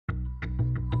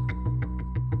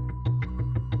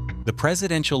The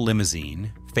presidential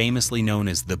limousine, famously known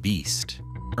as the Beast,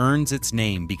 earns its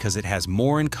name because it has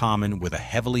more in common with a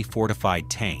heavily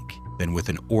fortified tank than with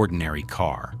an ordinary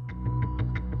car.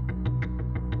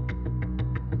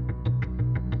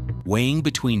 Weighing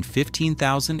between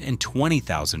 15,000 and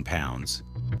 20,000 pounds,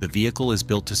 the vehicle is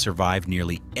built to survive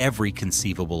nearly every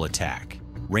conceivable attack,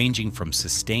 ranging from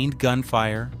sustained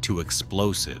gunfire to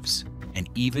explosives and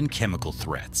even chemical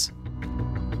threats.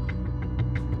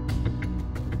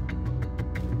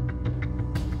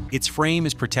 Its frame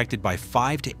is protected by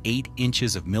 5 to 8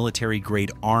 inches of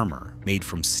military-grade armor made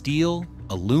from steel,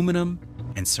 aluminum,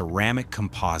 and ceramic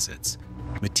composites,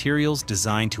 materials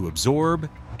designed to absorb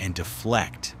and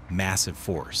deflect massive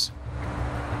force.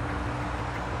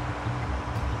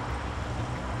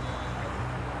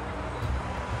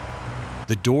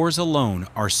 The doors alone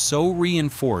are so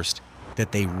reinforced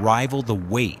that they rival the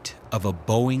weight of a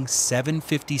Boeing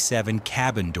 757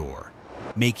 cabin door,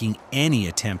 making any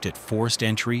attempt at forced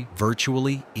entry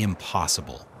virtually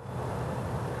impossible.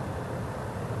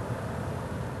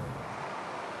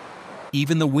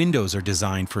 Even the windows are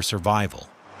designed for survival,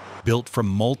 built from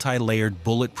multi-layered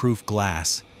bulletproof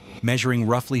glass measuring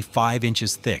roughly 5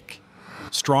 inches thick,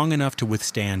 strong enough to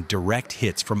withstand direct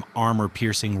hits from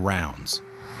armor-piercing rounds.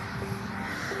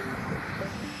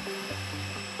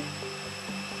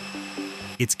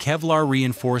 Its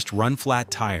Kevlar-reinforced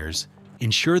run-flat tires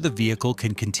ensure the vehicle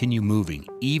can continue moving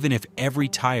even if every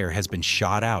tire has been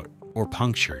shot out or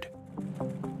punctured.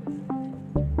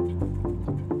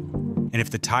 And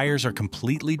if the tires are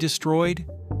completely destroyed,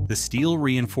 the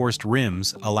steel-reinforced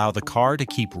rims allow the car to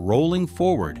keep rolling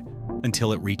forward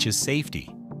until it reaches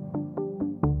safety.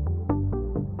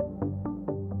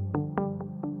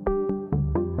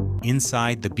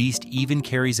 Inside, the Beast even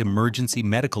carries emergency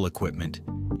medical equipment,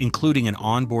 including an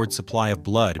onboard supply of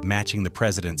blood matching the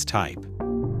president's type.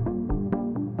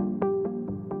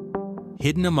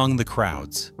 Hidden among the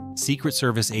crowds, Secret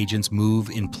Service agents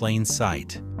move in plain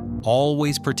sight,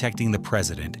 always protecting the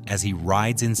president as he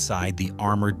rides inside the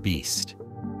armored Beast.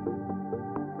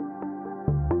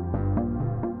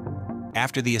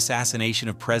 After the assassination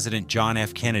of President John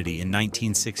F. Kennedy in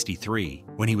 1963,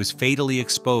 when he was fatally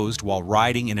exposed while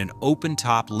riding in an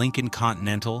open-top Lincoln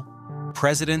Continental,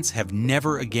 presidents have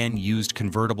never again used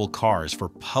convertible cars for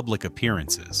public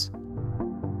appearances.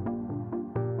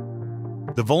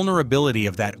 The vulnerability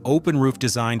of that open-roof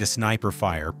design to sniper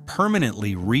fire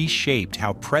permanently reshaped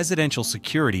how presidential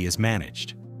security is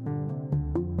managed.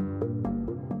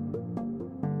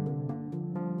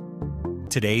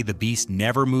 Today, the Beast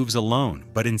never moves alone,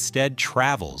 but instead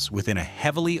travels within a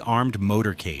heavily armed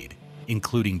motorcade,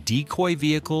 including decoy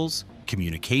vehicles,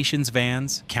 communications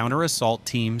vans, counter-assault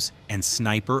teams, and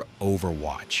sniper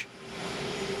overwatch.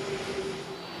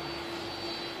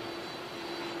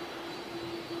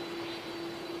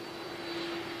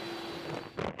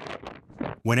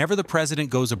 Whenever the president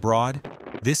goes abroad,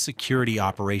 this security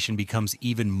operation becomes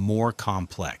even more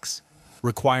complex,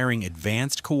 requiring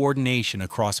advanced coordination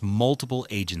across multiple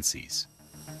agencies.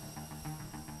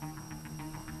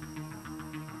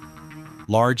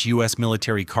 Large U.S.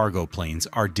 military cargo planes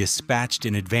are dispatched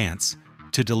in advance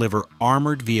to deliver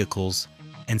armored vehicles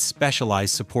and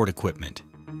specialized support equipment,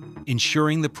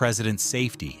 ensuring the president's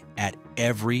safety at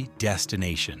every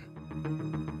destination.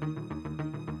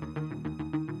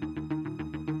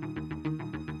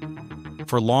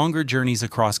 For longer journeys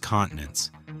across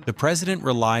continents, the president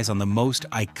relies on the most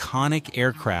iconic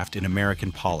aircraft in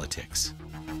American politics,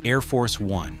 Air Force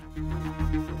One.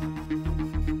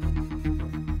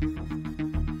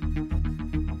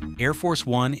 Air Force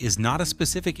One is not a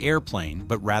specific airplane,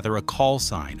 but rather a call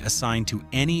sign assigned to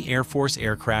any Air Force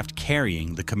aircraft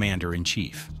carrying the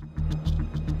commander-in-chief.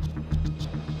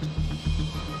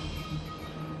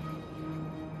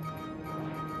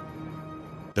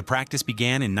 The practice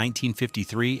began in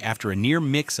 1953 after a near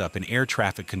mix-up in air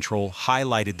traffic control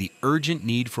highlighted the urgent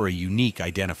need for a unique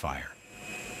identifier.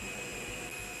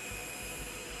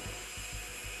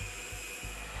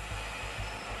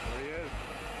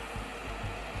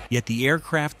 Yet the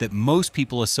aircraft that most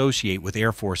people associate with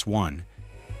Air Force One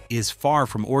is far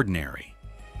from ordinary,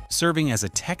 serving as a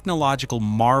technological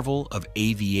marvel of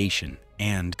aviation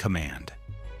and command.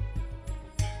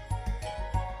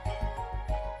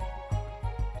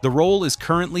 The role is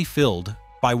currently filled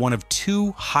by one of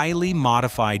two highly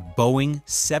modified Boeing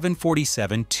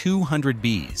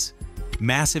 747-200Bs,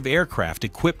 massive aircraft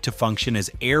equipped to function as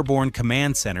airborne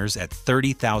command centers at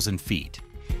 30,000 feet.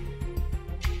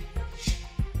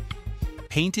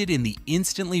 Painted in the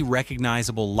instantly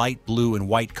recognizable light blue and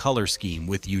white color scheme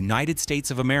with United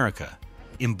States of America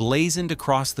emblazoned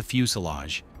across the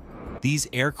fuselage, These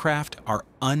aircraft are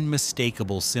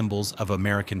unmistakable symbols of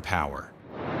American power.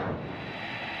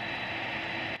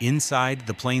 Inside,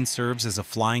 the plane serves as a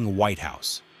flying White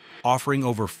House, offering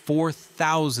over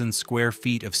 4,000 square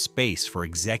feet of space for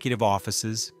executive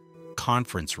offices,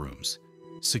 conference rooms,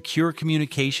 secure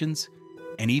communications,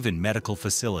 and even medical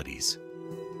facilities.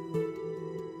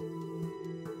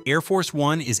 Air Force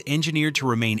One is engineered to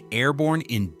remain airborne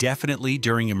indefinitely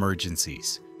during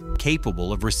emergencies,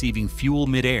 capable of receiving fuel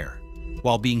midair,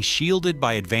 while being shielded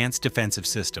by advanced defensive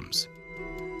systems.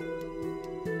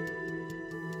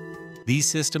 These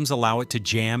systems allow it to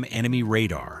jam enemy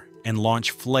radar and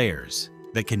launch flares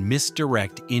that can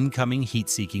misdirect incoming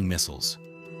heat-seeking missiles.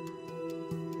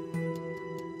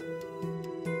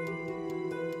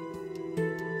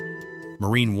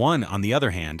 Marine One, on the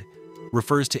other hand,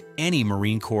 refers to any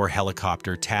Marine Corps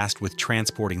helicopter tasked with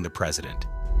transporting the president.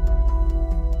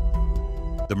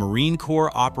 The Marine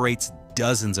Corps operates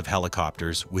dozens of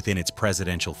helicopters within its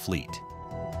presidential fleet,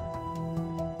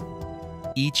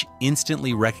 each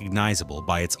instantly recognizable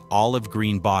by its olive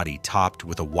green body topped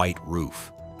with a white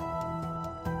roof.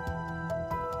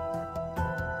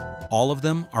 All of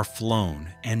them are flown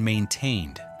and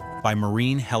maintained by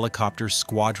Marine Helicopter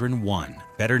Squadron 1,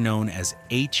 better known as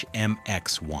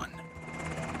HMX-1.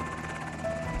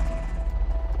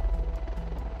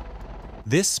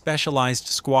 This specialized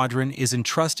squadron is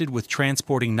entrusted with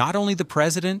transporting not only the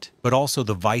president, but also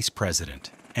the vice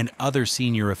president and other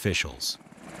senior officials.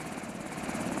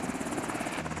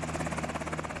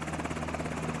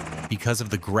 Because of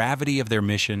the gravity of their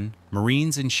mission,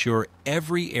 Marines ensure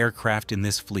every aircraft in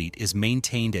this fleet is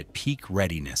maintained at peak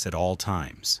readiness at all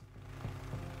times.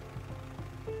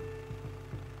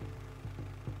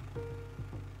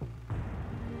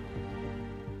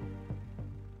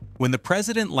 When the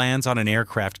president lands on an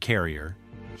aircraft carrier,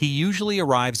 he usually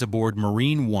arrives aboard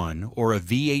Marine One or a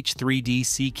VH-3D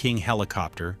Sea King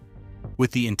helicopter with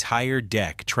the entire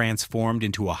deck transformed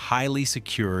into a highly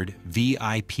secured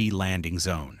VIP landing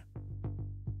zone.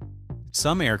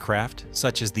 Some aircraft,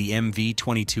 such as the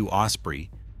MV-22 Osprey,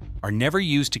 are never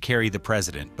used to carry the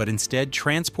president, but instead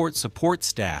transport support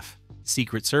staff,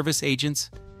 Secret Service agents,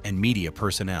 and media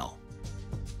personnel.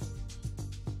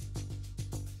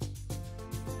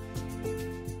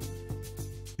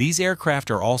 These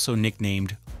aircraft are also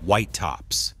nicknamed White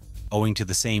Tops, owing to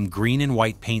the same green and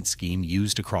white paint scheme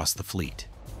used across the fleet.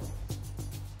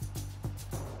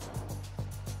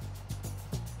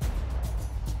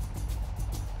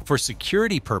 For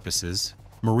security purposes,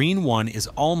 Marine One is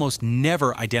almost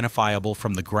never identifiable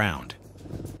from the ground,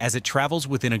 as it travels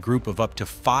within a group of up to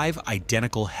 5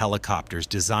 identical helicopters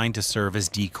designed to serve as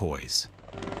decoys.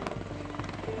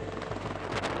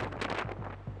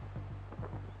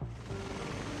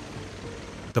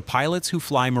 The pilots who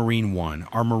fly Marine One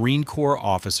are Marine Corps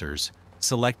officers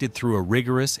selected through a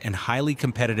rigorous and highly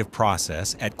competitive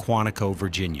process at Quantico,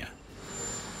 Virginia.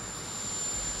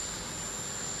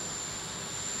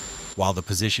 While the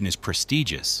position is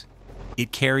prestigious,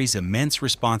 it carries immense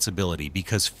responsibility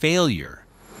because failure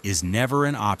is never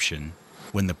an option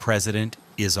when the president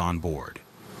is on board.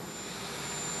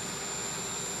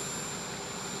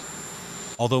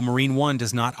 Although Marine One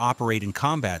does not operate in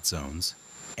combat zones,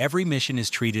 every mission is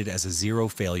treated as a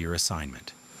zero-failure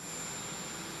assignment.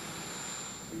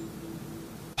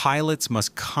 Pilots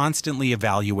must constantly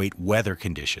evaluate weather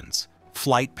conditions,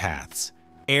 flight paths,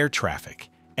 air traffic,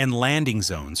 and landing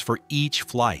zones for each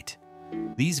flight.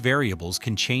 These variables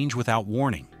can change without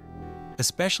warning,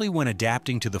 especially when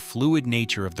adapting to the fluid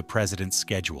nature of the president's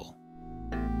schedule.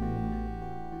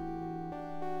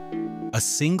 A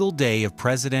single day of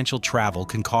presidential travel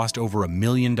can cost over $1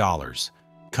 million,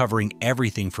 covering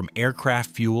everything from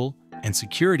aircraft fuel and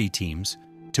security teams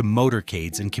to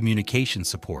motorcades and communication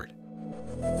support.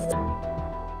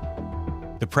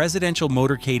 The presidential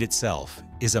motorcade itself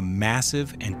is a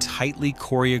massive and tightly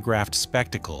choreographed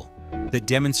spectacle that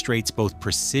demonstrates both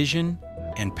precision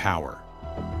and power.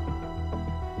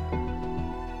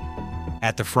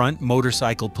 At the front,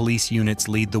 motorcycle police units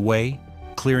lead the way,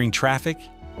 clearing traffic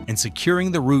and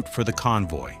securing the route for the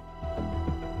convoy.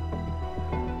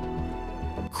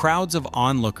 Crowds of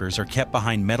onlookers are kept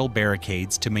behind metal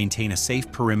barricades to maintain a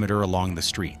safe perimeter along the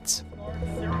streets.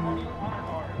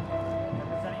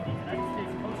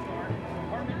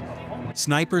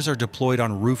 Snipers are deployed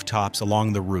on rooftops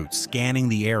along the route, scanning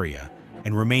the area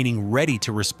and remaining ready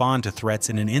to respond to threats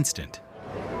in an instant.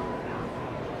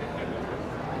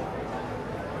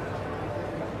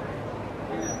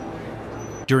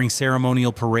 During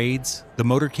ceremonial parades, the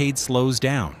motorcade slows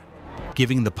down,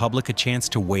 giving the public a chance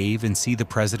to wave and see the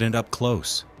president up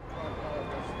close.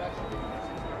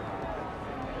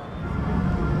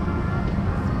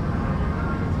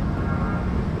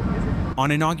 On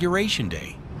Inauguration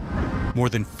Day, more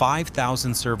than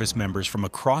 5,000 service members from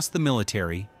across the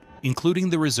military, including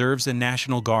the Reserves and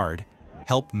National Guard,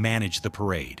 help manage the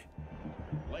parade.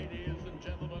 Ladies and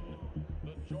gentlemen,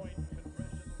 the Joint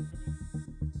Congressional...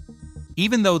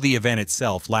 Even though the event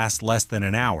itself lasts less than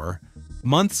an hour,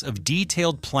 months of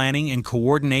detailed planning and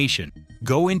coordination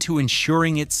go into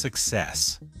ensuring its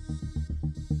success.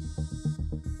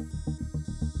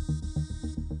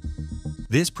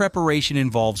 This preparation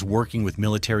involves working with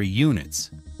military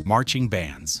units, marching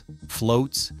bands,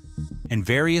 floats, and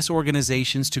various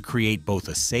organizations to create both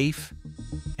a safe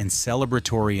and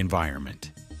celebratory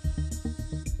environment.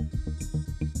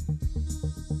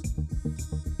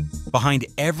 Behind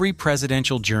every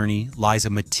presidential journey lies a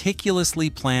meticulously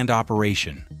planned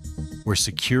operation, where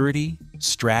security,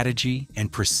 strategy, and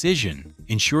precision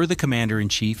ensure the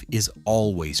commander-in-chief is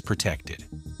always protected.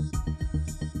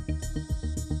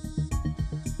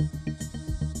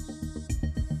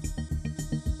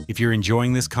 If you're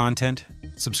enjoying this content,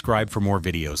 subscribe for more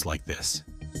videos like this.